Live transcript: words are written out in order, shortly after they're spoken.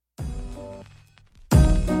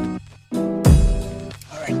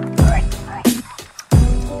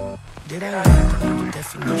Did I write the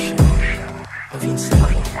definition of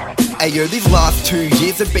insanity? Ayo, these last 2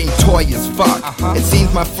 years have been toy as fuck. It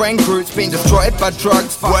seems my friend group's been destroyed by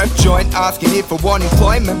drugs. Work joint asking if I want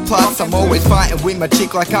employment plus. I'm always fighting with my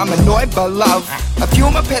chick like I'm annoyed by love. A few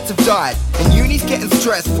of my pets have died and uni's getting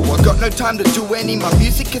stressful. I got no time to do any of my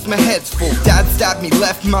music cause my head's full. Dad stabbed me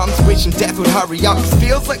left, mum's wishing death would hurry up. Cause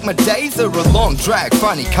feels like my days are a long drag,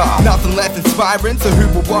 funny car. Nothing left inspiring, so who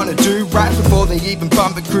would wanna do rap before they even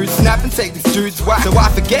bump a cruise? Snap and say this dude's whack. So I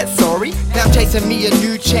forget, sorry, now I'm chasing me a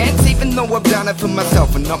new chance. Even though I've done it for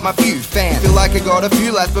myself and not my few fans. Feel like I got a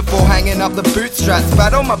few lads before hanging up the bootstraps.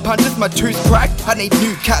 Bad on my punches, my tooth's cracked. I need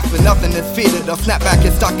new caps but nothing that's fitted. I'll snap back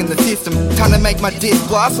and stuck in the system. Time to make my disc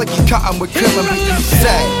blast like you cut 'em with killing. But you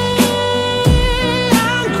say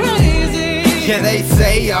I'm crazy. Yeah, they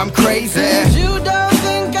say I'm crazy. You don't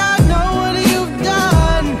think I know what you've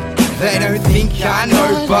done. They don't think I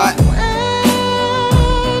know, but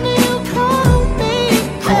when you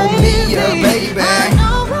call me a baby. I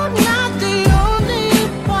know I'm not the only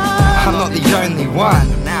one. I'm not the only one.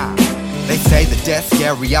 Nah. They say the death's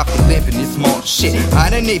scary after living this more shit. I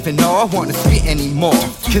don't even know I wanna spit anymore.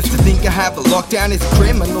 Cause to think I have a lockdown is a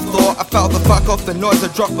criminal thought. I felt the fuck off the noise, I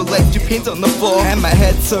dropped my legs, 2 pins on the floor. And my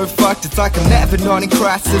head's so fucked, it's like I'm never not in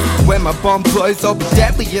crisis. When my bomb blows, I'll be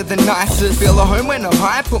deadlier than ISIS. Feel at home when I'm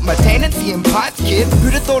high, put my tendency in pipes, kid.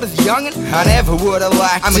 Who'd have thought as youngin', I never would've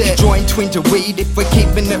liked I'm a joint twin to weed if we're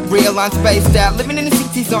keeping it real. I'm spaced out, living in the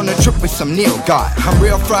 60s on a trip with some Neil guy. I'm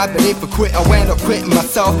real fried, but if I quit, I end up quitting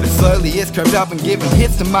myself. But slowly it's curved up and giving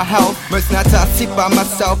hits to my health. Most nights I sit by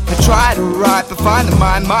myself, I try to write, but find that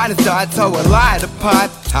my mind has died, so I lie to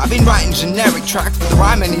pipe. I've been writing generic tracks, but the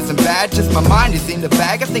rhyming isn't bad, just my mind is in the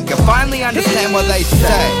bag. I think I finally understand what they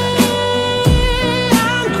say.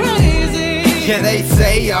 I'm crazy. Yeah, they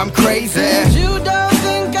say I'm crazy. You don't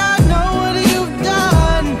think I know what you've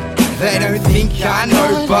done. They don't think I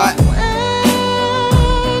know, but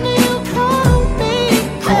when you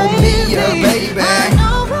call me a baby. I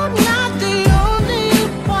know I'm not the only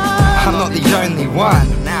one. I'm not the only one.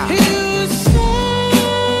 Nah. You say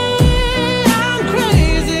I'm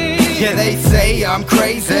crazy. Yeah, they say I'm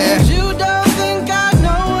crazy. You don't